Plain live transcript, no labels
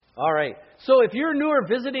All right. So if you're new or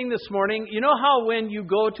visiting this morning, you know how when you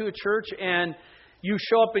go to a church and you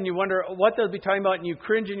show up and you wonder what they'll be talking about and you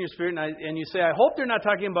cringe in your spirit and you say, I hope they're not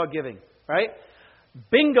talking about giving, right?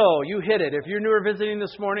 Bingo, you hit it. If you're new or visiting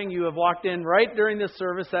this morning, you have walked in right during this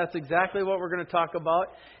service. That's exactly what we're going to talk about.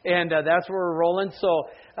 And that's where we're rolling. So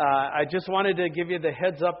I just wanted to give you the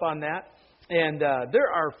heads up on that. And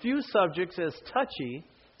there are few subjects as touchy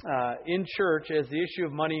in church as the issue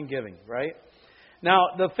of money and giving, right? Now,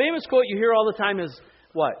 the famous quote you hear all the time is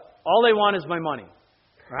what? All they want is my money,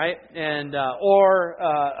 right? And or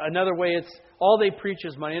another way, it's all they preach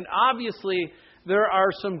is money. And obviously, there are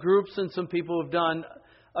some groups and some people who have done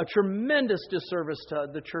a tremendous disservice to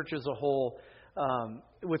the church as a whole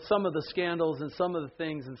with some of the scandals and some of the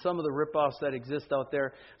things and some of the rip-offs that exist out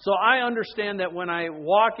there. So I understand that when I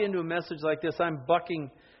walk into a message like this, I'm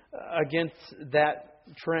bucking against that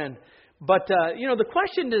trend. But, the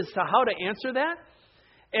question is to how to answer that.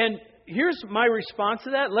 And here's my response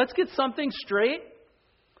to that. Let's get something straight.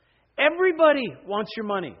 Everybody wants your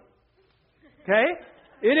money. Okay?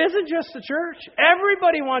 It isn't just the church.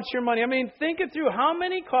 Everybody wants your money. I mean, think it through. How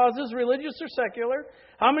many causes, religious or secular?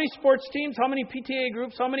 How many sports teams? How many PTA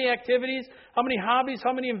groups? How many activities? How many hobbies?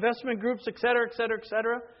 How many investment groups? Et cetera, et cetera, et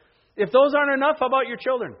cetera. If those aren't enough, how about your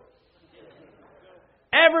children?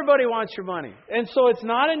 Everybody wants your money. And so it's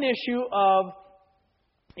not an issue of,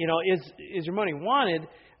 is your money wanted?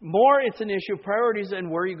 More, it's an issue of priorities and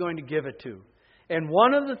where you're going to give it to. And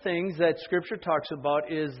one of the things that Scripture talks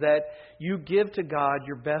about is that you give to God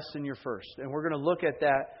your best and your first. And we're going to look at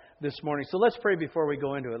that this morning. So let's pray before we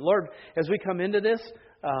go into it. Lord, as we come into this,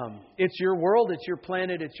 it's your world, it's your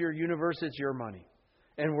planet, it's your universe, it's your money.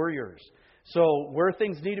 And we're yours. So where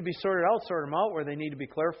things need to be sorted out, sort them out. Where they need to be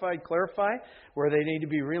clarified, clarify. Where they need to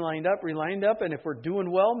be relined up. And if we're doing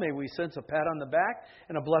well, may we sense a pat on the back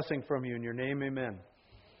and a blessing from you. In your name, amen.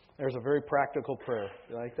 There's a very practical prayer.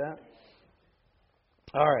 You like that?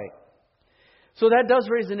 All right. So that does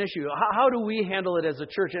raise an issue. How do we handle it as a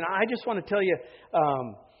church? And I just want to tell you,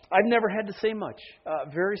 I've never had to say much.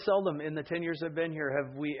 Very seldom in the 10 years I've been here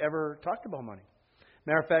have we ever talked about money.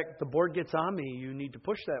 Matter of fact, the board gets on me. You need to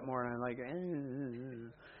push that more. And I'm like,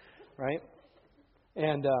 right?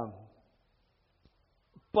 And,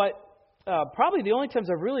 but probably the only times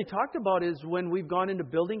I've really talked about is when we've gone into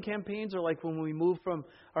building campaigns or like when we moved from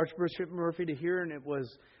Archbishop Murphy to here and it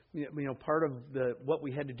was, part of what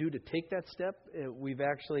we had to do to take that step, we've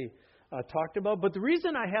actually talked about. But the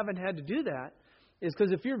reason I haven't had to do that is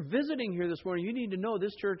because if you're visiting here this morning, you need to know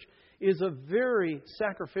this church is a very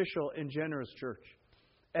sacrificial and generous church.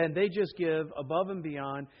 And they just give above and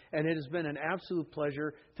beyond. And it has been an absolute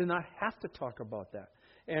pleasure to not have to talk about that.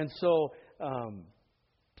 And so,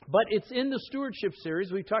 but it's in the stewardship series.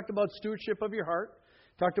 We talked about stewardship of your heart.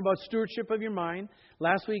 Talked about stewardship of your mind.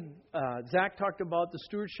 Last week, Zach talked about the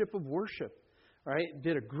stewardship of worship. Right?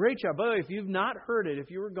 Did a great job. By the way, if you've not heard it, if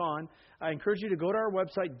you were gone, I encourage you to go to our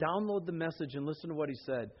website, download the message, and listen to what he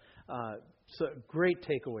said. So great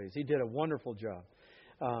takeaways. He did a wonderful job.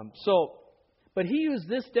 But he used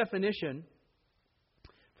this definition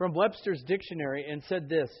from Webster's dictionary and said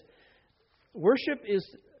this: worship is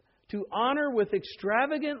to honor with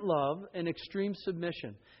extravagant love and extreme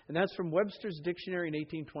submission. And that's from Webster's dictionary in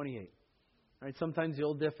 1828. Right? Sometimes the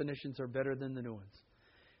old definitions are better than the new ones.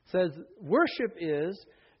 It says, worship is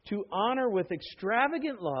to honor with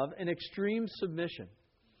extravagant love and extreme submission.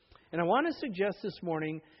 And I want to suggest this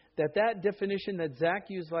morning that definition that Zach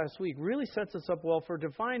used last week really sets us up well for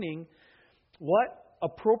defining what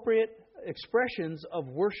appropriate expressions of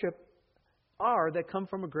worship are that come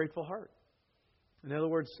from a grateful heart. In other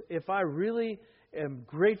words, if I really am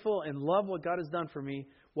grateful and love what God has done for me,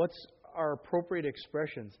 what's our appropriate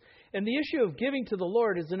expressions? And the issue of giving to the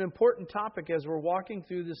Lord is an important topic as we're walking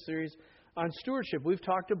through this series on stewardship. We've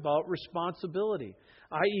talked about responsibility,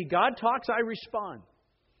 i.e., God talks, I respond.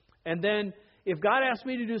 And then if God asks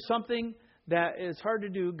me to do something that is hard to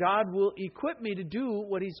do, God will equip me to do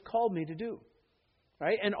what He's called me to do.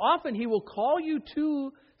 Right? And often He will call you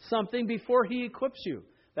to something before He equips you.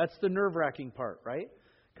 That's the nerve-wracking part, right?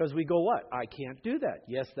 Because we go, what? I can't do that.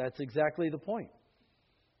 Yes, that's exactly the point.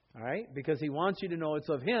 All right? Because He wants you to know it's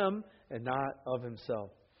of Him and not of Himself.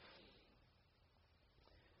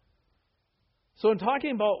 So in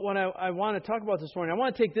talking about what I want to talk about this morning, I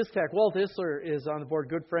want to take this tack. Walt Isler is on the board,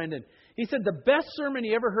 good friend. And he said the best sermon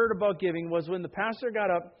he ever heard about giving was when the pastor got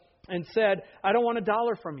up and said, I don't want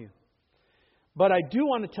 $1 from you. But I do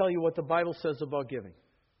want to tell you what the Bible says about giving.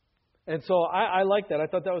 And so I like that. I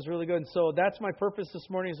thought that was really good. And so that's my purpose this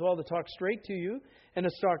morning as well, to talk straight to you and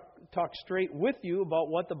to talk straight with you about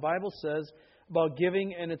what the Bible says about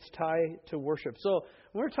giving and its tie to worship. So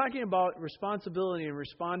when we're talking about responsibility and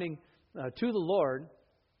responding to the Lord,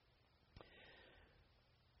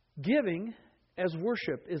 giving as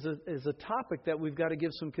worship is a topic that we've got to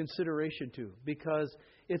give some consideration to, because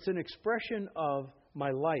it's an expression of my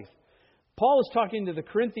life. Paul was talking to the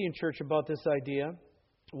Corinthian church about this idea,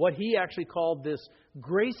 what he actually called this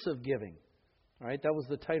grace of giving. All right, that was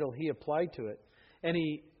the title he applied to it. And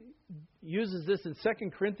he uses this in 2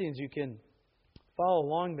 Corinthians. You can follow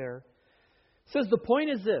along there. It says, the point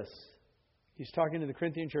is this. He's talking to the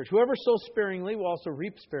Corinthian church. Whoever sows sparingly will also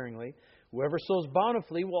reap sparingly. Whoever sows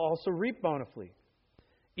bountifully will also reap bountifully.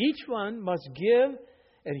 Each one must give,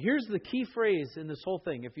 and here's the key phrase in this whole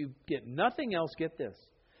thing. If you get nothing else, get this.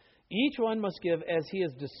 Each one must give as he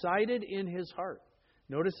has decided in his heart.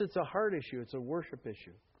 Notice it's a heart issue. It's a worship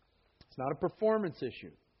issue. It's not a performance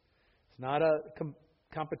issue. It's not a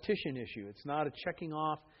competition issue. It's not a checking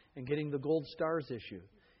off and getting the gold stars issue.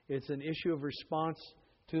 It's an issue of response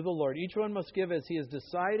to the Lord. Each one must give as he has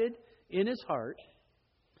decided in his heart,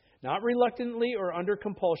 not reluctantly or under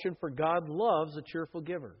compulsion, for God loves a cheerful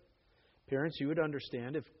giver. Parents, you would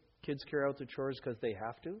understand if kids carry out the chores because they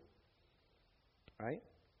have to, right?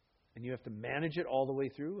 And you have to manage it all the way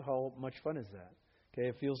through. How much fun is that? Okay,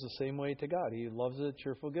 it feels the same way to God. He loves a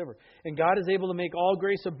cheerful giver. And God is able to make all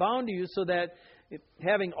grace abound to you, so that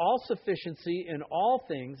having all sufficiency in all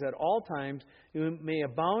things at all times, you may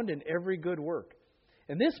abound in every good work.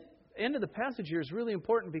 And this end of the passage here is really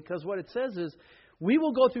important, because what it says is we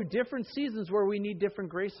will go through different seasons where we need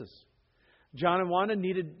different graces. John and Wanda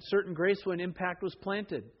needed certain grace when Impact was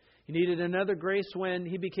planted. He needed another grace when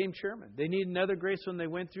he became chairman. They need another grace when they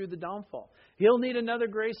went through the downfall. He'll need another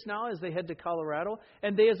grace now as they head to Colorado.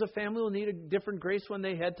 And they as a family will need a different grace when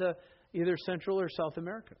they head to either Central or South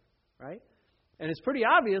America. Right? And it's pretty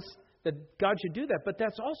obvious that God should do that. But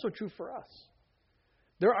that's also true for us.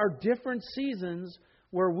 There are different seasons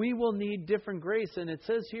where we will need different grace. And it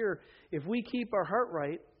says here, if we keep our heart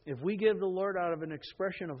right, if we give the Lord out of an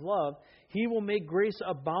expression of love, He will make grace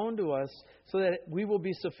abound to us, so that we will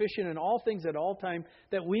be sufficient in all things at all time,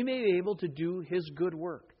 that we may be able to do His good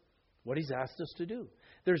work, what He's asked us to do.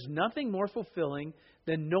 There's nothing more fulfilling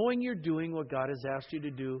than knowing you're doing what God has asked you to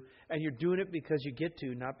do, and you're doing it because you get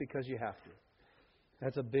to, not because you have to.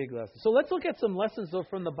 That's a big lesson. So let's look at some lessons, though,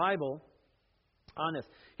 from the Bible on this.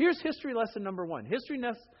 Here's history lesson number one. History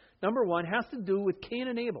number one has to do with Cain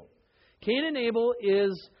and Abel. Cain and Abel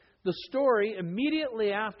is the story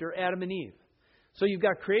immediately after Adam and Eve. So you've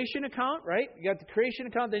got creation account, right? You got the creation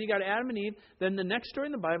account, then you got Adam and Eve. Then the next story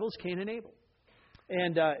in the Bible is Cain and Abel.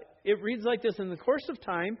 And it reads like this. In the course of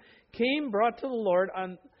time, Cain brought to the Lord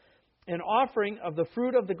an offering of the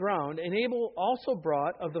fruit of the ground, and Abel also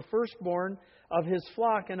brought of the firstborn of his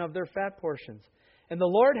flock and of their fat portions. And the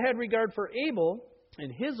Lord had regard for Abel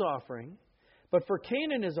and his offering, but for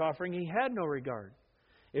Cain and his offering He had no regard.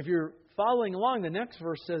 If you're following along, the next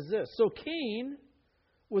verse says this. So Cain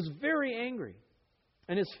was very angry,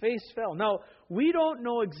 and his face fell. Now, we don't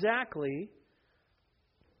know exactly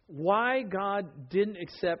why God didn't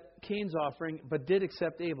accept Cain's offering, but did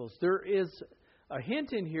accept Abel's. There is a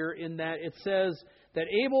hint in here in that it says that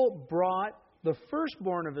Abel brought the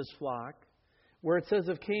firstborn of his flock, where it says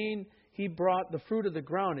of Cain, he brought the fruit of the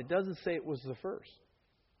ground. It doesn't say it was the first,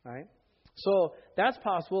 right? So that's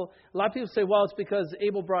possible. A lot of people say, well, it's because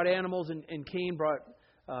Abel brought animals and Cain brought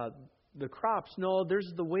the crops. No,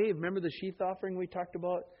 there's the wave. Remember the sheaf offering we talked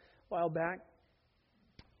about a while back?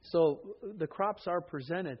 So the crops are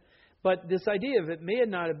presented. But this idea of it may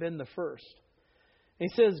not have been the first. And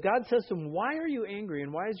he says, God says to him, why are you angry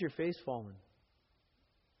and why is your face fallen?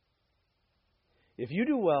 If you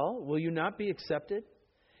do well, will you not be accepted?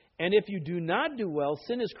 And if you do not do well,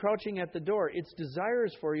 sin is crouching at the door. Its desire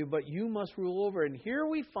is for you, but you must rule over it. And here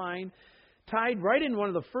we find, tied right in one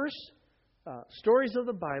of the first stories of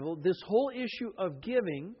the Bible, this whole issue of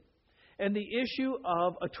giving and the issue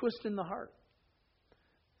of a twist in the heart.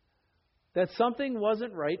 That something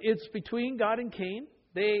wasn't right. It's between God and Cain.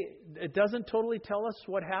 It doesn't totally tell us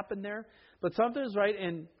what happened there, but something is right.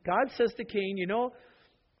 And God says to Cain,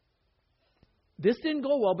 this didn't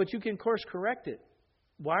go well, but you can course correct it.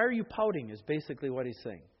 Why are you pouting is basically what he's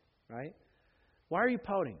saying, right? Why are you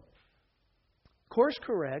pouting? Course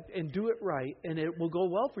correct and do it right, and it will go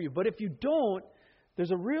well for you. But if you don't,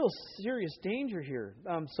 there's a real serious danger here.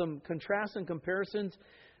 Some contrasts and comparisons.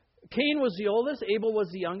 Cain was the oldest. Abel was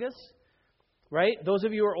the youngest, right? Those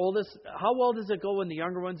of you who are oldest, how well does it go when the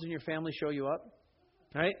younger ones in your family show you up?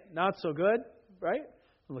 Right? Not so good, right?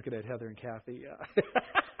 I'm looking at Heather and Kathy. Yeah.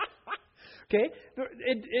 Okay?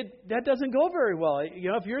 That doesn't go very well.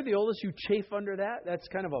 You know, if you're the oldest, you chafe under that. That's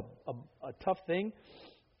kind of a tough thing.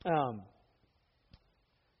 Cain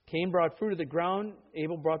brought fruit of the ground.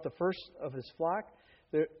 Abel brought the first of his flock.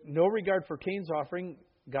 No regard for Cain's offering.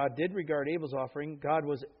 God did regard Abel's offering. God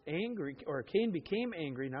was angry, or Cain became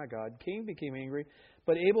angry, not God. Cain became angry,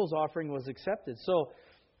 but Abel's offering was accepted. So,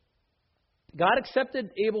 God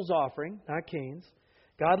accepted Abel's offering, not Cain's.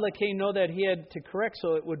 God let Cain know that he had to correct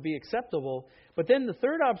so it would be acceptable. But then the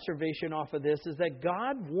third observation off of this is that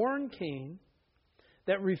God warned Cain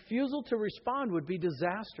that refusal to respond would be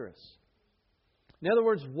disastrous. In other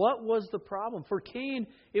words, what was the problem? For Cain,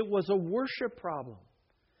 it was a worship problem.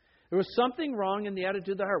 There was something wrong in the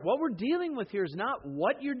attitude of the heart. What we're dealing with here is not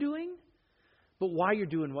what you're doing, but why you're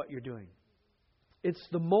doing what you're doing. It's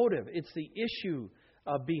the motive. It's the issue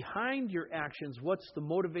behind your actions. What's the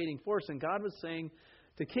motivating force? And God was saying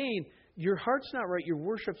to Cain, your heart's not right. Your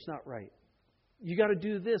worship's not right. You got to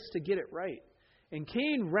do this to get it right. And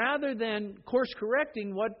Cain, rather than course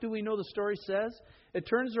correcting, what do we know the story says? It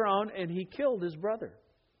turns around and he killed his brother.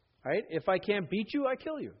 Right? If I can't beat you, I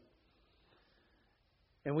kill you.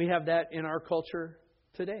 And we have that in our culture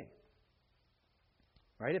today.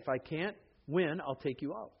 Right? If I can't win, I'll take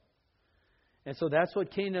you out. And so that's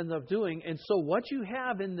what Cain ended up doing. And so what you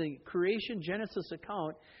have in the creation Genesis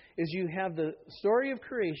account is you have the story of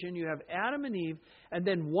creation, you have Adam and Eve, and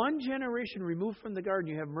then one generation removed from the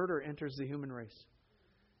garden, you have murder enters the human race.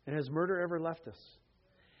 And has murder ever left us?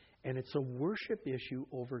 And it's a worship issue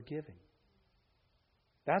over giving.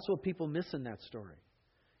 That's what people miss in that story.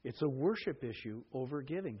 It's a worship issue over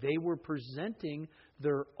giving. They were presenting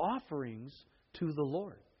their offerings to the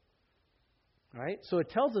Lord. Right? So it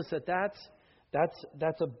tells us that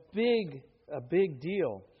that's a big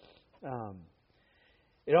deal.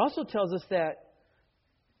 It also tells us that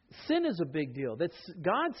sin is a big deal. That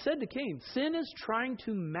God said to Cain, sin is trying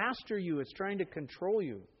to master you. It's trying to control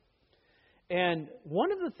you. And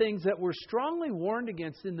one of the things that we're strongly warned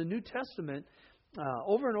against in the New Testament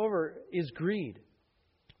over and over is greed.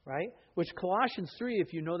 Right? Which Colossians 3,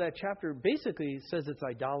 if you know that chapter, basically says it's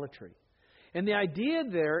idolatry. And the idea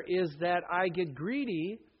there is that I get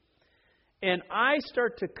greedy and I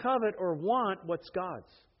start to covet or want what's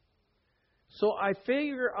God's. So I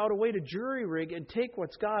figure out a way to jury rig and take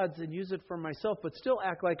what's God's and use it for myself, but still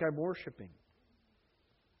act like I'm worshiping.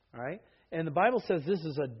 All right? And the Bible says this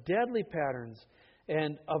is a deadly pattern.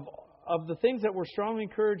 And of the things that we're strongly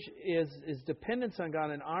encouraged is dependence on God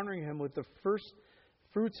and honoring Him with the first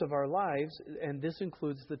fruits of our lives, and this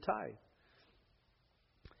includes the tithe.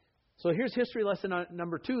 So here's history lesson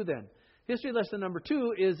number 2 then. History lesson number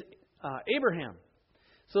 2 is Abraham.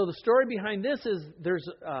 So the story behind this is there's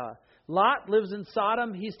Lot lives in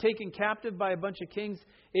Sodom. He's taken captive by a bunch of kings.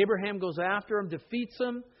 Abraham goes after him, defeats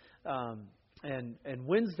him, and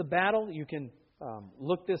wins the battle. You can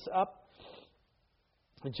look this up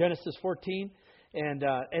in Genesis 14. And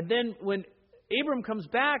then when Abram comes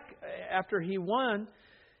back after he won,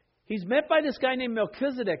 he's met by this guy named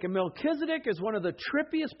Melchizedek. And Melchizedek is one of the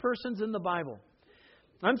trippiest persons in the Bible.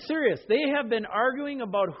 I'm serious. They have been arguing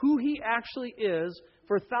about who he actually is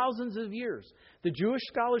for thousands of years. The Jewish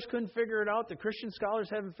scholars couldn't figure it out. The Christian scholars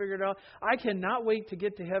haven't figured it out. I cannot wait to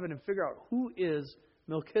get to heaven and figure out who is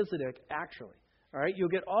Melchizedek actually. All right? You'll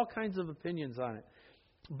get all kinds of opinions on it.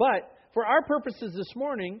 But for our purposes this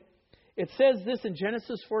morning, it says this in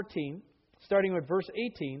Genesis 14, starting with verse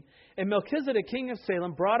 18. And Melchizedek, king of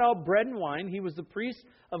Salem, brought out bread and wine. He was the priest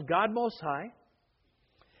of God Most High.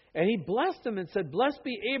 And he blessed him and said, "Blessed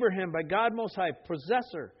be Abraham by God Most High,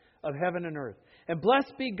 possessor of heaven and earth. And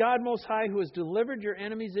blessed be God Most High, who has delivered your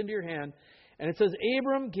enemies into your hand." And it says,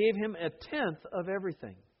 Abram gave him 1/10 of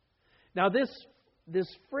everything. Now this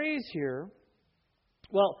phrase here,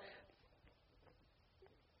 well,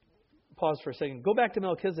 pause for a second. Go back to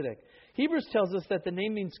Melchizedek. Hebrews tells us that the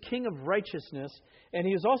name means king of righteousness, and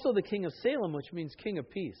he is also the king of Salem, which means king of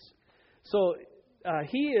peace. So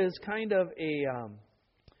he is kind of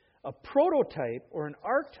a prototype or an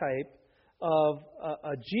archetype of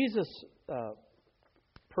a Jesus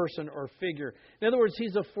person or figure. In other words,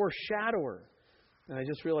 he's a foreshadower. And I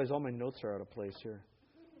just realized all my notes are out of place here.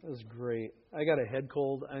 That was great. I got a head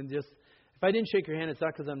cold. If I didn't shake your hand, it's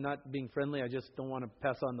not because I'm not being friendly. I just don't want to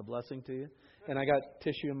pass on the blessing to you. And I got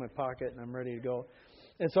tissue in my pocket, and I'm ready to go.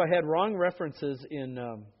 And so I had wrong references in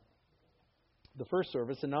the first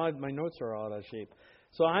service, and now my notes are all out of shape.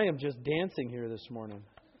 So I am just dancing here this morning.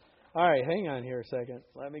 All right, hang on here a second.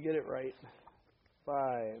 Let me get it right.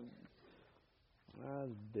 5.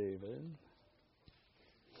 That's David.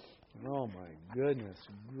 Oh, my goodness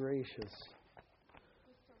gracious.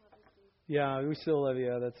 Yeah, we still love you.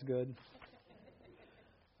 Yeah, that's good.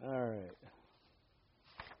 All right.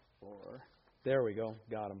 4. There we go.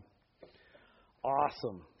 Got him.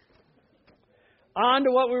 Awesome. On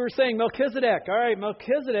to what we were saying, Melchizedek. All right,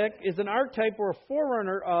 Melchizedek is an archetype or a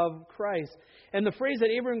forerunner of Christ. And the phrase that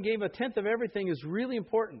Abraham gave a tenth of everything is really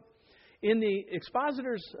important. In the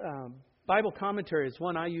Expositor's Bible commentary, it's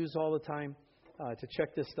one I use all the time to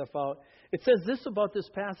check this stuff out. It says this about this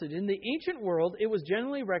passage. In the ancient world, it was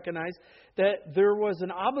generally recognized that there was an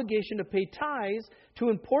obligation to pay tithes to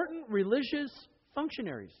important religious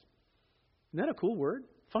functionaries. Isn't that a cool word?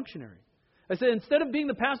 Functionary. I said, instead of being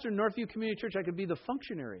the pastor of Northview Community Church, I could be the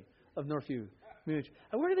functionary of Northview Community Church.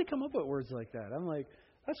 Where do they come up with words like that? I'm like,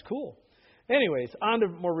 that's cool. Anyways, on to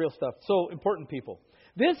more real stuff. So, important people.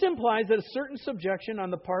 This implies that a certain subjection on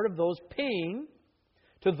the part of those paying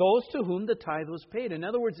to those to whom the tithe was paid. In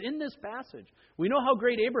other words, in this passage, we know how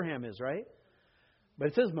great Abraham is, right? But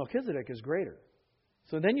it says Melchizedek is greater.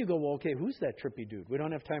 So then you go, well, okay, who's that trippy dude? We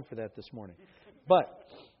don't have time for that this morning. But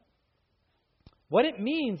what it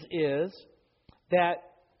means is that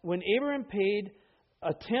when Abraham paid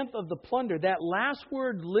a tenth of the plunder, that last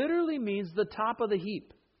word literally means the top of the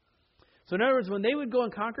heap. So in other words, when they would go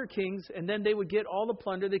and conquer kings and then they would get all the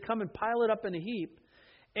plunder, they come and pile it up in a heap.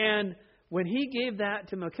 And when he gave that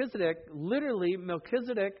to Melchizedek, literally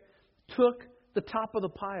Melchizedek took the top of the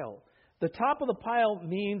pile. The top of the pile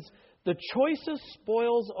means the choicest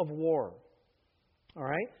spoils of war. All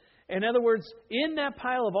right? In other words, in that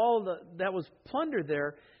pile of all that was plundered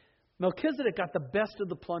there, Melchizedek got the best of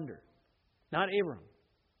the plunder, not Abram.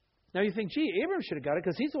 Now you think, gee, Abram should have got it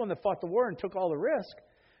because he's the one that fought the war and took all the risk.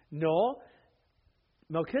 No,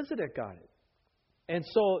 Melchizedek got it. And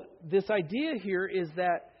so this idea here is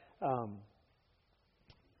that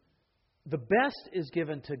the best is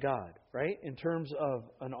given to God, right, in terms of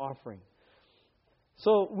an offering.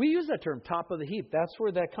 So we use that term, top of the heap. That's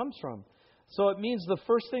where that comes from. So it means the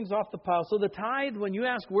first things off the pile. So the tithe, when you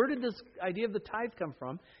ask, where did this idea of the tithe come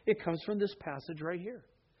from? It comes from this passage right here.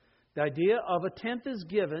 The idea of a tenth is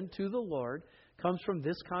given to the Lord comes from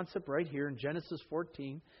this concept right here in Genesis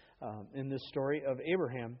 14, in this story of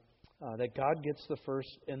Abraham, that God gets the first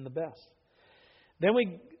and the best. Then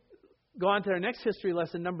we go on to our next history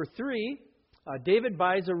lesson, number 3. David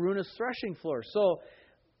buys Araunah's threshing floor. So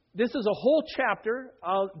this is a whole chapter.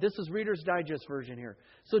 This is Reader's Digest version here.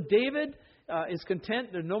 So David is content.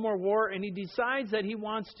 There's no more war. And he decides that he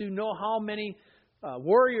wants to know how many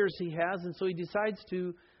warriors he has. And so he decides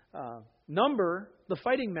to number the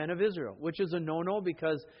fighting men of Israel, which is a no-no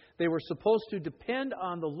because they were supposed to depend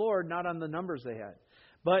on the Lord, not on the numbers they had.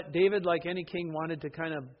 But David, like any king, wanted to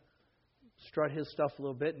kind of strut his stuff a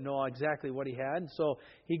little bit and know exactly what he had. And so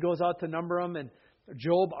he goes out to number them, and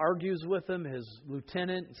Job argues with him, his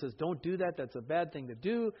lieutenant, and says, don't do that. That's a bad thing to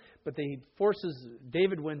do. But he forces,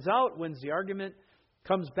 David wins out, wins the argument,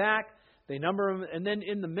 comes back. They number him. And then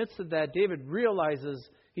in the midst of that, David realizes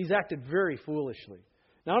he's acted very foolishly.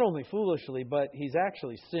 Not only foolishly, but he's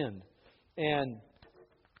actually sinned. And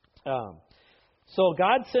so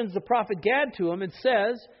God sends the prophet Gad to him and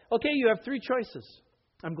says, okay, you have 3 choices.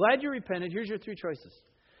 I'm glad you repented. Here's your 3 choices.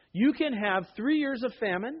 You can have 3 years of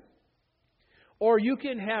famine, or you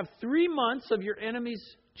can have 3 months of your enemies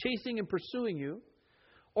chasing and pursuing you,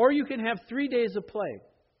 or you can have 3 days of plague.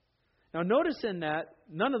 Now notice in that,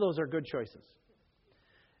 none of those are good choices.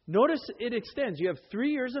 Notice it extends. You have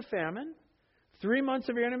 3 years of famine, 3 months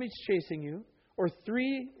of your enemies chasing you, or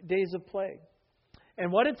 3 days of plague.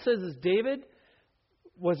 And what it says is David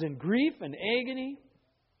was in grief and agony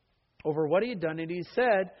over what he had done. And he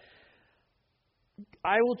said,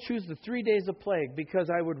 I will choose the 3 days of plague because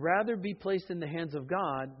I would rather be placed in the hands of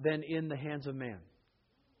God than in the hands of man.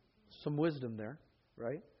 Some wisdom there,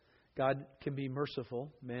 right? God can be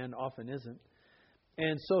merciful. Man often isn't.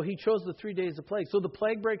 And so he chose the 3 days of plague. So the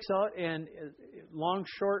plague breaks out, and long,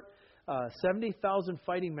 short, 70,000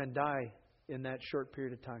 fighting men die in that short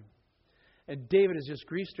period of time. And David is just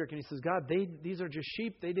grief-stricken. He says, God, these are just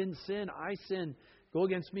sheep. They didn't sin. I sinned. Go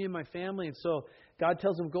against me and my family. And so God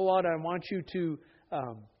tells him, go out. I want you to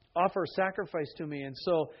offer a sacrifice to me. And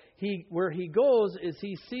so where he goes is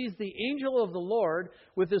he sees the angel of the Lord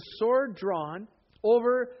with his sword drawn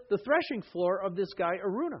over the threshing floor of this guy,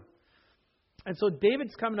 Araunah. And so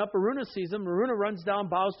David's coming up. Araunah sees him. Araunah runs down,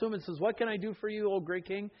 bows to him, and says, what can I do for you, O great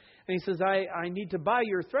king? And he says, I need to buy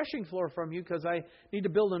your threshing floor from you because I need to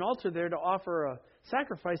build an altar there to offer a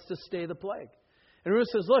sacrifice to stay the plague. And Araunah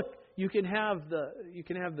says, look, you can have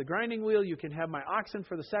the grinding wheel. You can have my oxen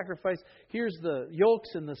for the sacrifice. Here's the yokes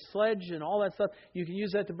and the sledge and all that stuff. You can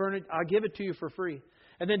use that to burn it. I'll give it to you for free.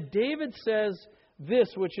 And then David says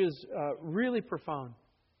this, which is really profound.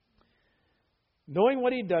 Knowing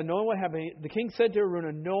what he'd done, knowing what happened, the king said to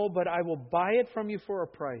Araunah, "No, but I will buy it from you for a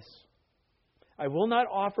price. I will not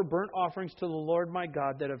offer burnt offerings to the Lord my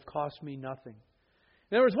God that have cost me nothing."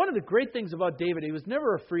 In other words, one of the great things about David, he was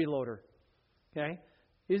never a freeloader. Okay?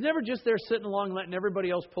 He was never just there sitting along letting everybody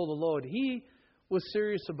else pull the load. He was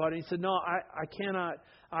serious about it. He said, "No, I cannot.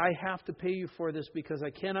 I have to pay you for this because I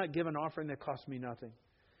cannot give an offering that costs me nothing."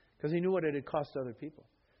 Because he knew what it had cost other people.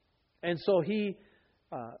 And so he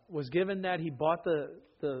was given that. He bought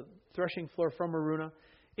the threshing floor from Araunah.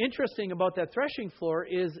 Interesting about that threshing floor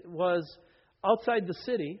was outside the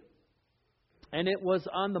city, and it was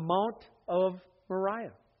on the Mount of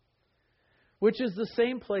Moriah, which is the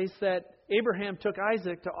same place that Abraham took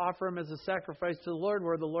Isaac to offer him as a sacrifice to the Lord,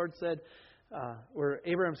 where the Lord said, where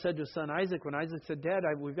Abraham said to his son Isaac, when Isaac said, "Dad,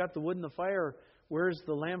 we've got the wood and the fire, where's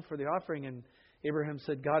the lamb for the offering?" And Abraham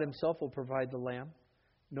said, "God himself will provide the lamb,"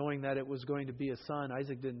 knowing that it was going to be a son.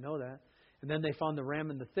 Isaac didn't know that. And then they found the ram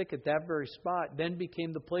in the thicket. That very spot then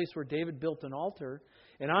became the place where David built an altar.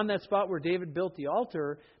 And on that spot where David built the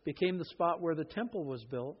altar became the spot where the temple was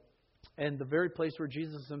built, and the very place where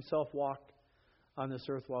Jesus himself walked on this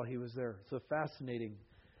earth while he was there. It's a fascinating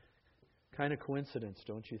kind of coincidence,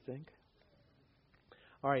 don't you think?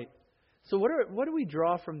 All right. So what do we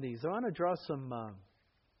draw from these? I want to draw some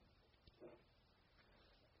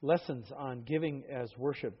lessons on giving as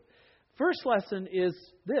worship. First lesson is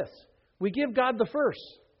this. We give God the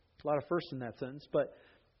first. A lot of firsts in that sentence, but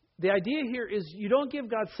the idea here is you don't give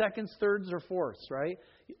God seconds, thirds, or fourths, right?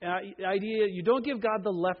 The idea, you don't give God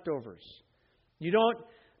the leftovers. You don't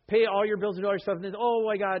pay all your bills and all your stuff and then, "Oh,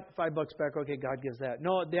 I got $5 back. Okay, God gives that."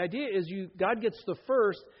 No, the idea is God gets the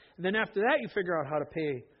first, and then after that you figure out how to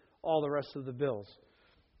pay all the rest of the bills.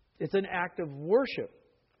 It's an act of worship.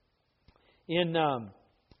 In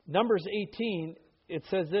Numbers 18, it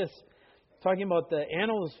says this, talking about the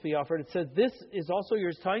animals to be offered. It says, "This is also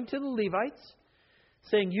yours," talking to the Levites,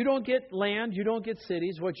 saying, "You don't get land, you don't get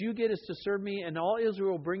cities. What you get is to serve me, and all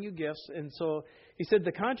Israel will bring you gifts." And so he said,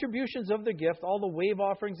 "The contributions of the gift, all the wave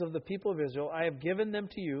offerings of the people of Israel, I have given them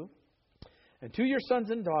to you and to your sons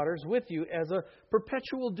and daughters with you as a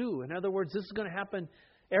perpetual due." In other words, this is going to happen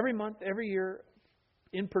every month, every year,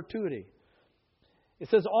 in perpetuity. It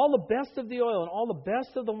says, "All the best of the oil and all the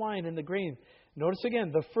best of the wine and the grain." Notice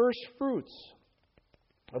again, the first fruits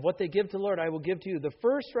of what they give to the Lord, I will give to you. "The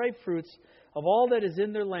first ripe fruits of all that is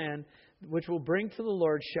in their land, which will bring to the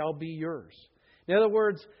Lord, shall be yours." In other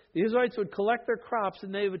words, the Israelites would collect their crops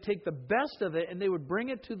and they would take the best of it and they would bring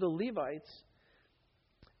it to the Levites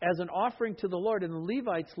as an offering to the Lord. And the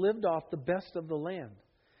Levites lived off the best of the land.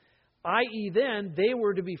 I.e. then, they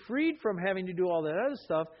were to be freed from having to do all that other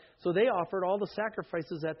stuff, so they offered all the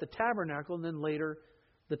sacrifices at the tabernacle and then later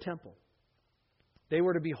the temple. They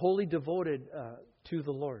were to be wholly devoted to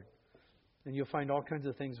the Lord. And you'll find all kinds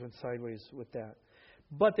of things went sideways with that.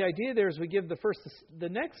 But the idea there is we give the first. The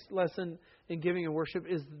next lesson in giving and worship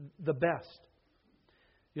is the best.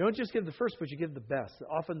 You don't just give the first, but you give the best.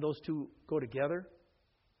 Often those two go together.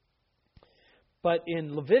 But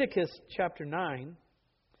in Leviticus chapter 9,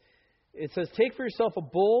 it says, "Take for yourself a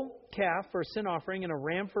bull calf for a sin offering and a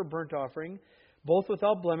ram for a burnt offering, both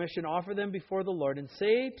without blemish, and offer them before the Lord. And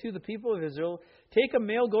say to the people of Israel, take a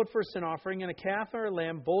male goat for a sin offering, and a calf or a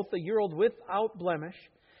lamb, both a year old without blemish,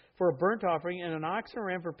 for a burnt offering, and an ox and a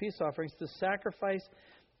ram for peace offerings, to sacrifice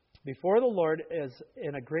before the Lord as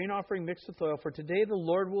in a grain offering mixed with oil. For today the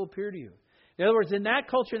Lord will appear to you." In other words, in that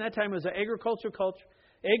culture, in that time, it was an agricultural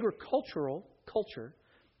culture.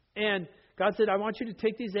 And God said, "I want you to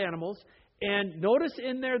take these animals." And notice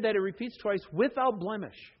in there that it repeats twice, "without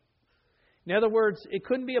blemish." In other words, it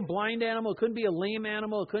couldn't be a blind animal. It couldn't be a lame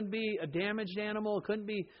animal. It couldn't be a damaged animal. It couldn't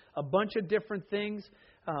be a bunch of different things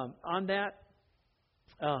on that.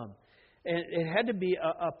 And it had to be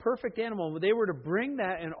a perfect animal. They were to bring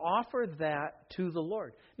that and offer that to the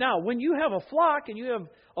Lord. Now, when you have a flock and you have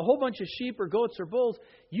a whole bunch of sheep or goats or bulls,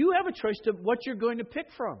 you have a choice to what you're going to pick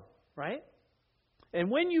from, right? And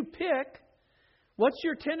when you pick, what's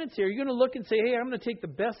your tendency? Are you going to look and say, "Hey, I'm going to take the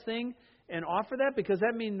best thing and offer that"? Because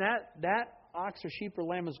that means that ox or sheep or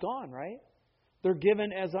lamb is gone, right? They're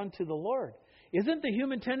given as unto the Lord. Isn't the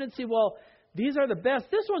human tendency, well, these are the best.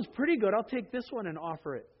 This one's pretty good. I'll take this one and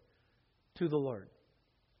offer it to the Lord,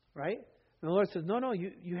 right? And the Lord says, no,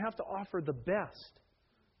 you have to offer the best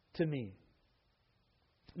to me.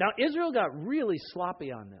 Now, Israel got really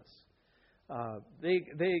sloppy on this.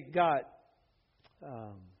 They got...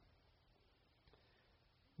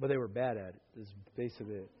 but they were bad at it, is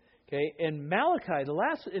basically it. Okay, and Malachi is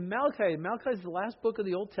the last book of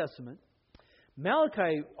the Old Testament.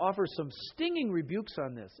 Malachi offers some stinging rebukes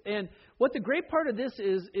on this. And what the great part of this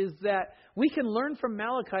is that we can learn from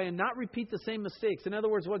Malachi and not repeat the same mistakes. In other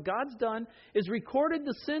words, what God's done is recorded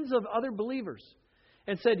the sins of other believers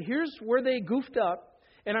and said, here's where they goofed up,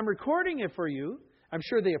 and I'm recording it for you. I'm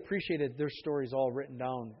sure they appreciated their stories all written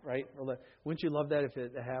down, right? Wouldn't you love that if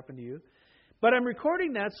it happened to you? But I'm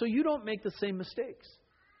recording that so you don't make the same mistakes.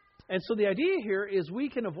 And so the idea here is we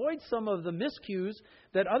can avoid some of the miscues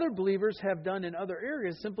that other believers have done in other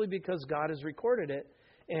areas simply because God has recorded it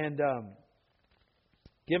and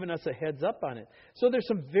given us a heads up on it. So there's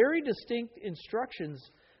some very distinct instructions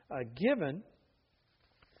given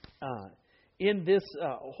in this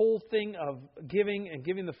whole thing of giving and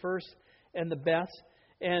giving the first and the best.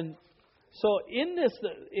 And so in this,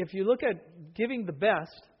 if you look at giving the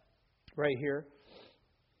best right here,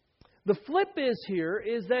 the flip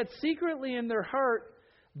is that secretly in their heart,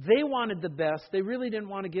 they wanted the best. They really didn't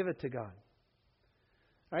want to give it to God.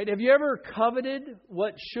 Right? Have you ever coveted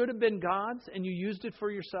what should have been God's and you used it for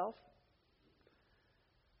yourself?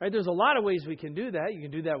 Right? There's a lot of ways we can do that. You can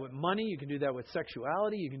do that with money. You can do that with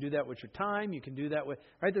sexuality. You can do that with your time. You can do that with...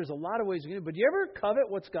 Right? There's a lot of ways you can do it. But do you ever covet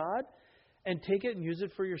what's God and take it and use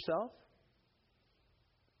it for yourself?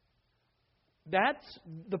 That's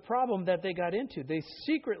the problem that they got into. They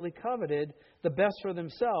secretly coveted the best for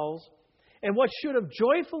themselves. And what should have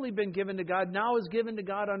joyfully been given to God now is given to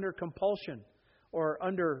God under compulsion or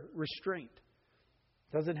under restraint.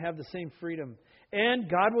 Doesn't have the same freedom. And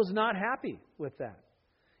God was not happy with that.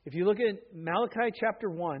 If you look at Malachi chapter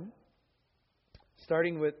 1,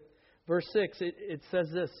 starting with verse 6, it says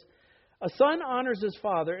this: a son honors his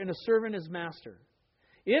father and a servant his master.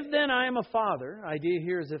 If then I am a father, idea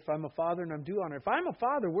here is if I'm a father and I'm due honor. If I'm a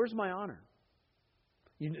father, where's my honor?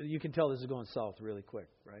 You can tell this is going south really quick,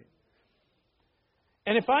 right?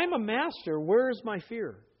 And if I'm a master, where is my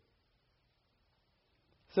fear?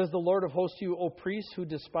 Says the Lord of hosts to you, O priests who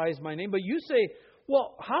despise my name. But you say,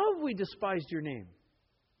 well, how have we despised your name?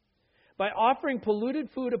 By offering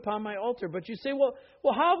polluted food upon my altar. But you say, well,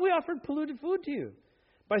 how have we offered polluted food to you?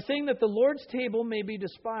 By saying that the Lord's table may be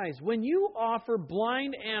despised. When you offer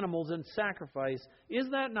blind animals in sacrifice, is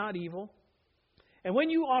that not evil? And when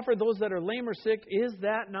you offer those that are lame or sick, is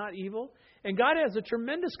that not evil? And God has a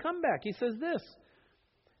tremendous comeback. He says this.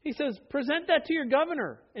 He says, present that to your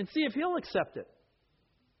governor and see if he'll accept it.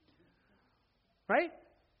 Right?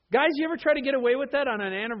 Guys, you ever try to get away with that on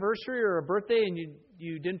an anniversary or a birthday and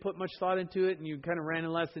you didn't put much thought into it and you kind of ran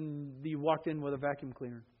in less and you walked in with a vacuum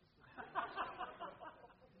cleaner?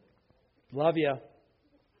 Love you.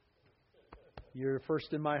 You're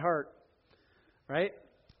first in my heart. Right?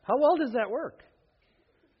 How well does that work?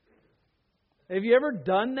 Have you ever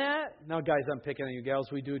done that? Now, guys, I'm picking on you gals.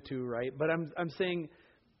 We do too, right? But I'm saying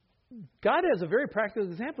God has a very practical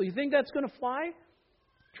example. You think that's going to fly?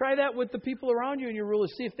 Try that with the people around you and your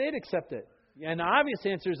rulers. See if they'd accept it. And the obvious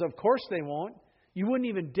answer is, of course they won't. You wouldn't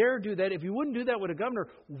even dare do that. If you wouldn't do that with a governor,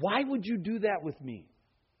 why would you do that with me?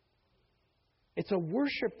 It's a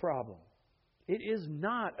worship problem. It is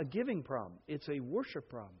not a giving problem. It's a worship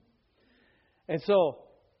problem. And so,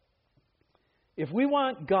 if we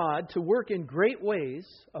want God to work in great ways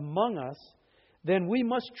among us, then we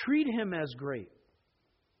must treat Him as great.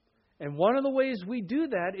 And one of the ways we do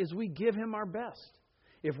that is we give Him our best.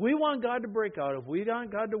 If we want God to break out, if we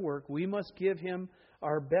want God to work, we must give Him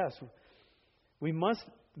our best. We must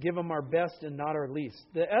give Him our best and not our least.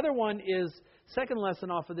 The other one is, second lesson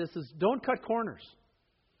off of this is don't cut corners.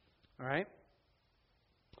 All right?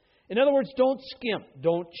 In other words, don't skimp,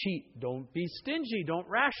 don't cheat, don't be stingy, don't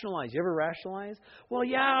rationalize. You ever rationalize? Well,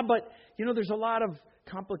 yeah, but, there's a lot of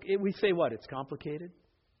we say what? It's complicated,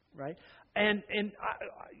 right? And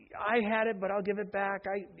I had it, but I'll give it back,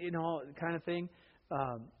 kind of thing.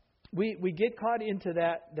 We get caught into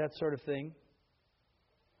that sort of thing.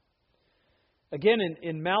 Again,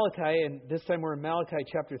 in Malachi, and this time we're in Malachi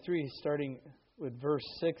chapter 3, starting with verse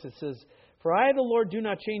 6, it says, for I, the Lord, do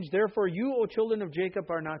not change. Therefore, you, O children of Jacob,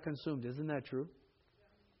 are not consumed. Isn't that true?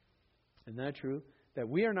 Isn't that true? That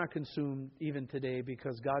we are not consumed even today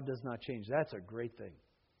because God does not change. That's a great thing.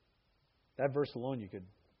 That verse alone you could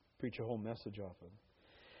preach a whole message off of.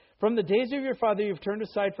 From the days of your father you have turned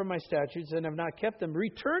aside from my statutes and have not kept them.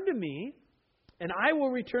 Return to me, and I will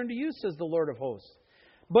return to you, says the Lord of hosts.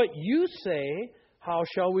 But you say, how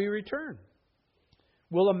shall we return?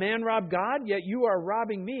 Will a man rob God? Yet you are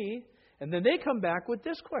robbing me. And then they come back with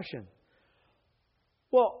this question.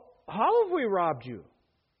 Well, how have we robbed you?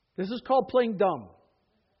 This is called playing dumb.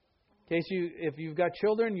 In case if you've got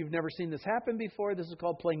children, you've never seen this happen before, this is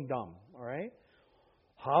called playing dumb. All right?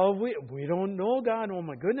 How have we don't know, God. Oh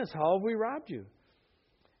my goodness, how have we robbed you?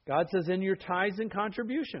 God says, in your tithes and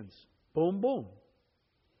contributions. Boom, boom.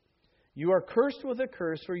 You are cursed with a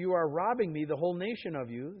curse, for you are robbing me, the whole nation of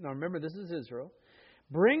you. Now remember, this is Israel.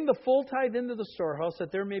 Bring the full tithe into the storehouse,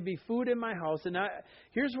 that there may be food in my house. And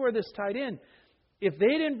here's where this tied in. If they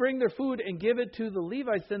didn't bring their food and give it to the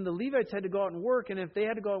Levites, then the Levites had to go out and work. And if they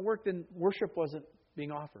had to go out and work, then worship wasn't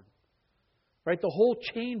being offered. Right? The whole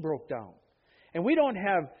chain broke down. And we don't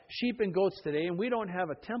have sheep and goats today, and we don't have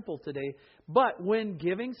a temple today. But when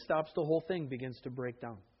giving stops, the whole thing begins to break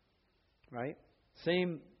down. Right?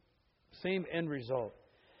 Same end result.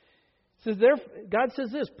 It says, God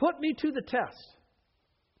says this, put me to the test,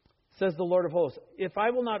 says the Lord of hosts, if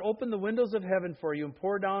I will not open the windows of heaven for you and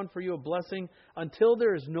pour down for you a blessing until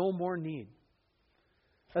there is no more need.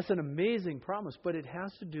 That's an amazing promise, but it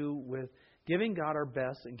has to do with giving God our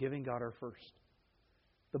best and giving God our first.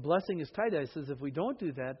 The blessing is tied to that. It says if we don't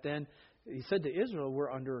do that, then he said to Israel,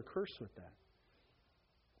 we're under a curse with that.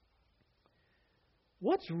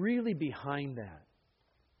 What's really behind that?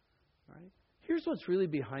 Right? Here's what's really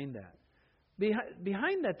behind that.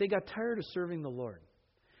 Behind that, they got tired of serving the Lord.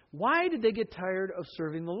 Why did they get tired of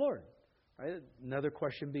serving the Lord? Right? Another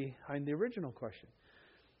question behind the original question.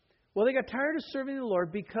 Well, they got tired of serving the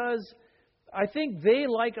Lord because I think they,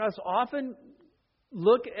 like us, often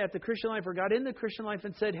look at the Christian life or got in the Christian life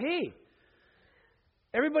and said, hey,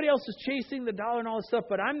 everybody else is chasing the dollar and all this stuff,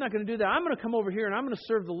 but I'm not going to do that. I'm going to come over here and I'm going to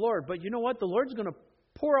serve the Lord. But you know what? The Lord's going to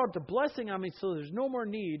pour out the blessing on me so there's no more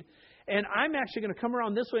need. And I'm actually going to come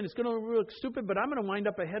around this way, and it's going to look stupid, but I'm going to wind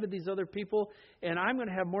up ahead of these other people, and I'm going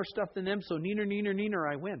to have more stuff than them, so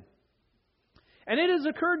neener, I win. And it has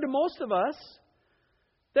occurred to most of us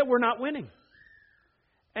that we're not winning.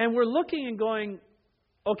 And we're looking and going,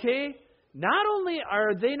 okay, not only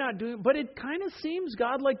are they not doing, but it kind of seems,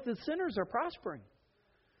 God, like the sinners are prospering.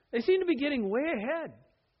 They seem to be getting way ahead,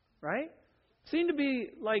 right? Seem to be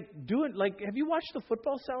have you watched the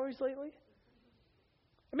football salaries lately?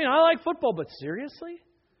 I mean, I like football, but seriously?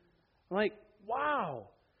 I'm like, wow.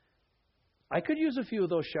 I could use a few of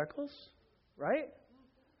those shekels, right?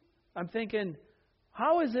 I'm thinking,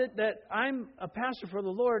 how is it that I'm a pastor for the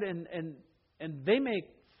Lord and they make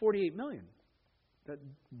 $48 million?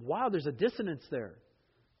 Wow, there's a dissonance there.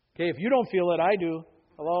 Okay, if you don't feel it, I do.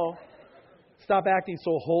 Hello? Stop acting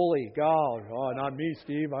so holy. God, oh, not me,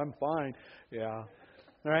 Steve. I'm fine. Yeah.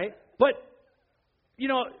 All right? But,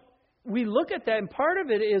 we look at that, and part of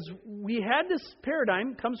it is we had this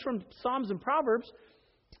paradigm, comes from Psalms and Proverbs.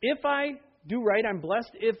 If I do right, I'm blessed.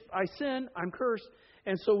 If I sin, I'm cursed.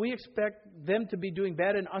 And so we expect them to be doing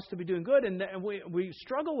bad and us to be doing good, and we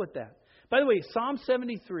struggle with that. By the way, Psalm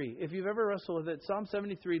 73, if you've ever wrestled with it, Psalm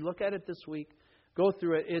 73, look at it this week. Go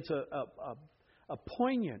through it. It's a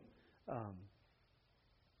poignant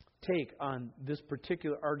take on this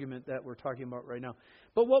particular argument that we're talking about right now.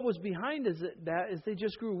 But what was behind is they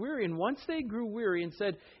just grew weary. And once they grew weary and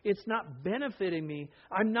said, it's not benefiting me,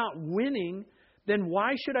 I'm not winning, then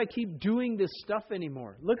why should I keep doing this stuff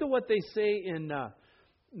anymore? Look at what they say in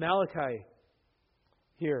Malachi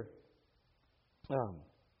here.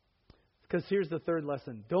 Because here's the third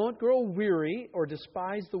lesson. Don't grow weary or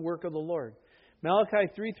despise the work of the Lord. Malachi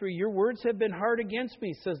 3:3, your words have been hard against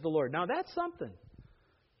me, says the Lord. Now that's something.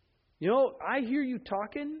 I hear you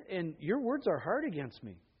talking, and your words are hard against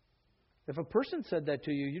me. If a person said that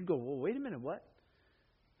to you, you'd go, well, wait a minute, what?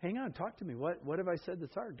 Hang on, talk to me. What have I said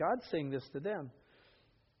that's hard? God's saying this to them.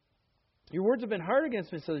 Your words have been hard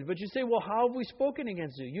against me, but you say, well, how have we spoken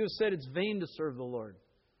against you? You have said it's vain to serve the Lord.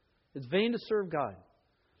 It's vain to serve God.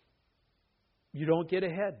 You don't get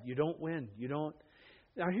ahead. You don't win.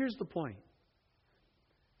 Now, here's the point.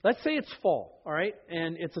 Let's say it's fall, all right,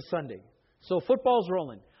 and it's a Sunday. So football's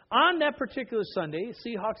rolling. On that particular Sunday,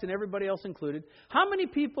 Seahawks and everybody else included, how many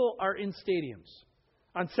people are in stadiums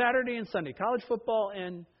on Saturday and Sunday? College football,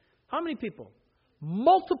 and how many people?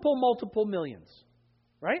 Multiple millions,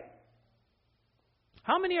 right?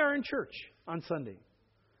 How many are in church on Sunday?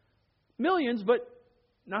 Millions, but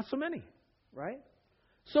not so many, right?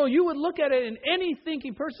 So you would look at it, and any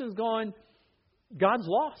thinking person is going, God's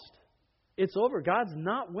lost. It's over. God's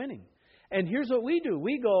not winning. And here's what we do.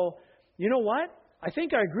 We go, you know what? I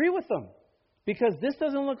think I agree with them because this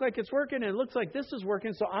doesn't look like it's working and it looks like this is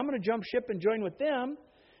working. So I'm going to jump ship and join with them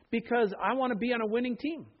because I want to be on a winning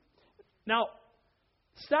team. Now,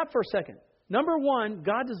 stop for a second. Number one,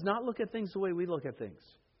 God does not look at things the way we look at things.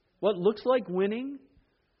 What looks like winning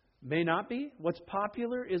may not be. What's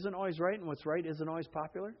popular isn't always right, and what's right isn't always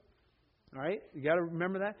popular. All right? You got to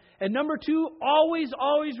remember that. And number two, always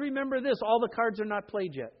remember this. All the cards are not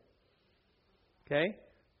played yet. Okay?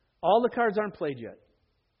 All the cards aren't played yet.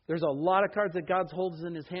 There's a lot of cards that God holds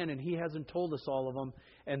in His hand, and He hasn't told us all of them,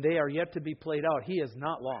 and they are yet to be played out. He is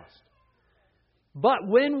not lost. But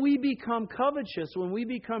when we become covetous, when we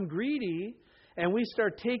become greedy, and we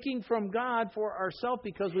start taking from God for ourselves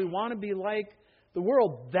because we want to be like the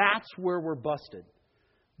world, that's where we're busted.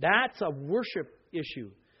 That's a worship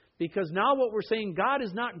issue. Because now what we're saying, God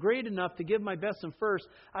is not great enough to give my best and first.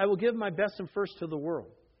 I will give my best and first to the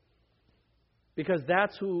world. Because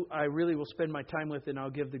that's who I really will spend my time with and I'll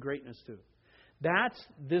give the greatness to. That's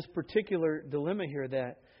this particular dilemma here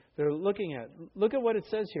that they're looking at. Look at what it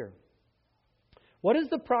says here. What is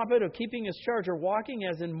the profit of keeping His charge or walking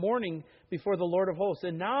as in mourning before the Lord of hosts?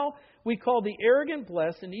 And now we call the arrogant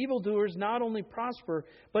blessed, and evildoers not only prosper,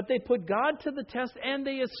 but they put God to the test and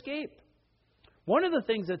they escape. One of the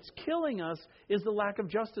things that's killing us is the lack of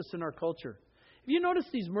justice in our culture. If you notice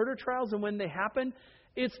these murder trials and when they happen,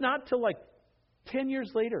 it's not till like 10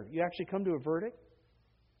 years later you actually come to a verdict.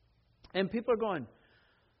 And people are going,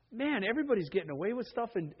 man, everybody's getting away with stuff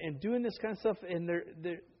and doing this kind of stuff. And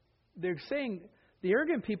they're saying the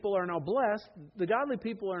arrogant people are now blessed, the godly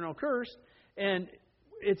people are now cursed, and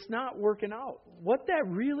it's not working out. What that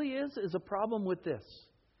really is a problem with this.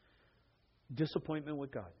 Disappointment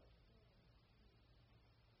with God.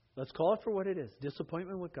 Let's call it for what it is.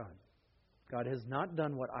 Disappointment with God. God has not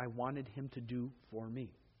done what I wanted Him to do for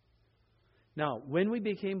me. Now, when we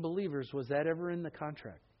became believers, was that ever in the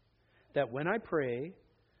contract? That when I pray,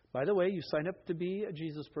 by the way, you sign up to be a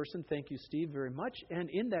Jesus person. Thank you, Steve, very much. And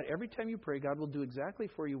in that, every time you pray, God will do exactly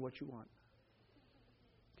for you what you want.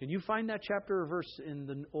 Can you find that chapter or verse in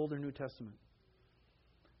the Old or New Testament?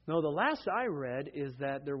 No, the last I read is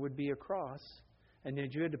that there would be a cross and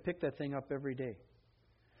that you had to pick that thing up every day.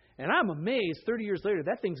 And I'm amazed, 30 years later,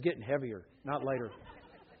 that thing's getting heavier, not lighter.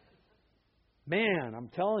 Man, I'm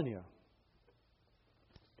telling you.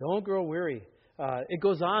 Don't grow weary. It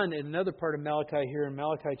goes on in another part of Malachi here in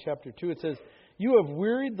Malachi chapter 2. It says, you have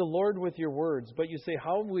wearied the Lord with your words. But you say,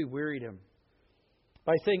 how have we wearied Him?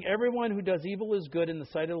 By saying everyone who does evil is good in the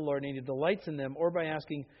sight of the Lord and He delights in them. Or by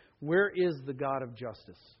asking, where is the God of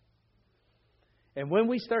justice? And when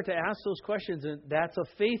we start to ask those questions, and that's a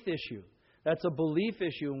faith issue. That's a belief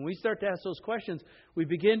issue. When we start to ask those questions, we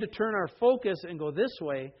begin to turn our focus and go this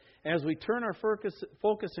way. And as we turn our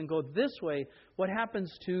focus and go this way, what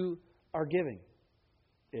happens to our giving?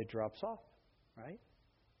 It drops off, right?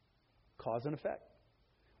 Cause and effect.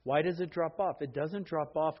 Why does it drop off? It doesn't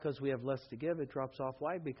drop off because we have less to give. It drops off.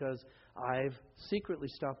 Why? Because I've secretly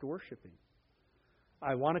stopped worshiping.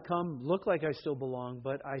 I want to come, look like I still belong,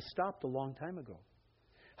 but I stopped a long time ago.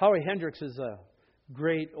 Howie Hendricks is a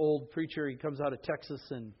great old preacher. He comes out of Texas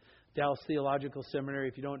and Dallas Theological Seminary.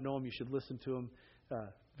 If you don't know him, you should listen to him.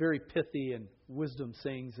 Very pithy and wisdom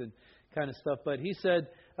sayings and kind of stuff. But he said,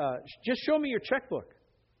 just show me your checkbook.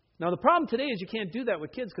 Now, the problem today is you can't do that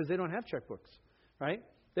with kids because they don't have checkbooks, right?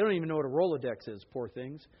 They don't even know what a Rolodex is, poor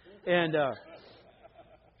things. And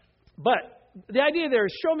but the idea there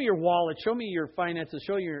is show me your wallet, show me your finances,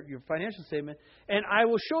 show your financial statement, and I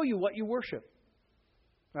will show you what you worship,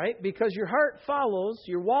 right? Because your heart follows,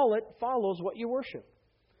 your wallet follows what you worship.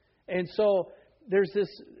 And so there's this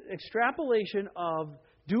extrapolation of,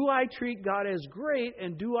 do I treat God as great,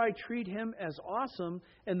 and do I treat Him as awesome,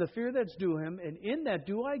 and the fear that's due Him, and in that,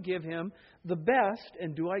 do I give Him the best,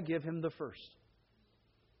 and do I give Him the first?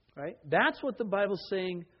 Right? That's what the Bible's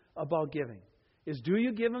saying about giving, is do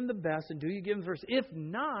you give Him the best, and do you give Him first? If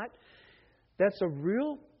not, that's a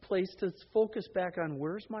real place to focus back on,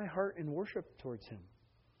 where's my heart in worship towards Him?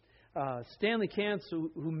 Stanley Kantz,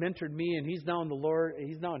 who mentored me, and he's now in the Lord,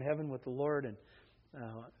 he's now in heaven with the Lord, and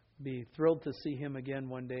be thrilled to see him again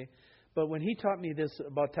one day. But when he taught me this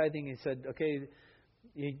about tithing, he said, okay,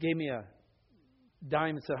 he gave me a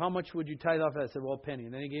dime and said, how much would you tithe off? I said, well, a penny.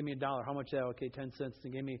 And then he gave me $1. How much is that? Okay, 10 cents. And he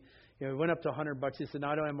gave me, it went up to $100. He said, no,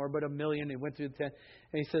 I don't have more, but $1 million. He went through the 10.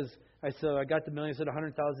 And he says, I got the $1 million. He said,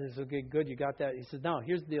 100,000. He said, okay, good, you got that. He said, now,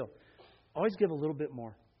 here's the deal. Always give a little bit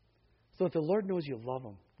more. So that the Lord knows you love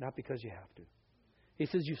Him, not because you have to. He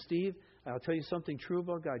says, Steve, I'll tell you something true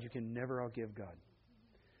about God. You can never outgive God.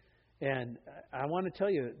 And I want to tell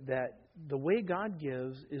you that the way God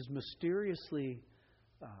gives is mysteriously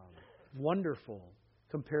wonderful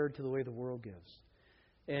compared to the way the world gives.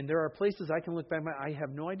 And there are places I can look back, I have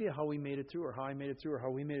no idea how we made it through, or how I made it through, or how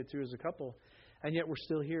we made it through as a couple. And yet we're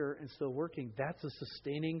still here and still working. That's a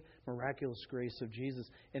sustaining, miraculous grace of Jesus.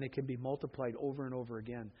 And it can be multiplied over and over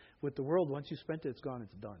again. With the world, once you spent it, it's gone,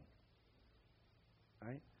 it's done.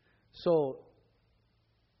 Right? So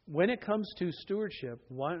when it comes to stewardship,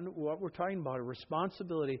 what we're talking about, a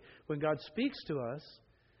responsibility, when God speaks to us,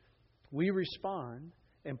 we respond.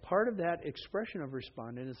 And part of that expression of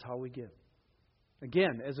responding is how we give.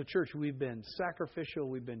 Again, as a church, we've been sacrificial.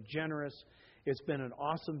 We've been generous. It's been an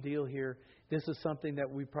awesome deal here. This is something that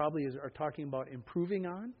we probably are talking about improving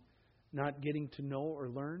on, not getting to know or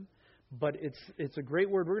learn. But it's a great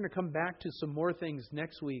word. We're going to come back to some more things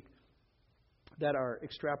next week that are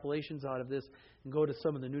extrapolations out of this and go to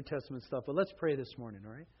some of the New Testament stuff. But let's pray this morning,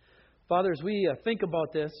 all right? Father, as we think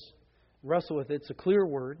about this, wrestle with it, it's a clear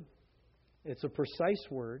word. It's a precise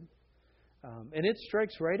word. And it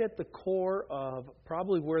strikes right at the core of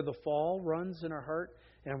probably where the fall runs in our heart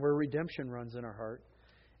and where redemption runs in our heart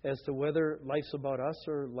as to whether life's about us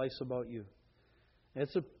or life's about you.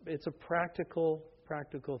 It's a practical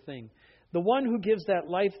thing. The one who gives that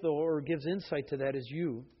life, though, or gives insight to that is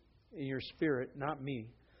you in your spirit, not me.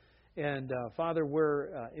 And Father,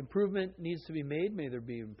 where improvement needs to be made, may there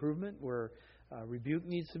be improvement. Where rebuke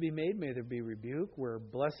needs to be made, may there be rebuke. Where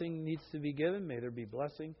blessing needs to be given, may there be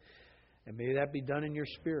blessing. And may that be done in your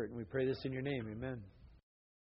spirit. And we pray this in your name. Amen.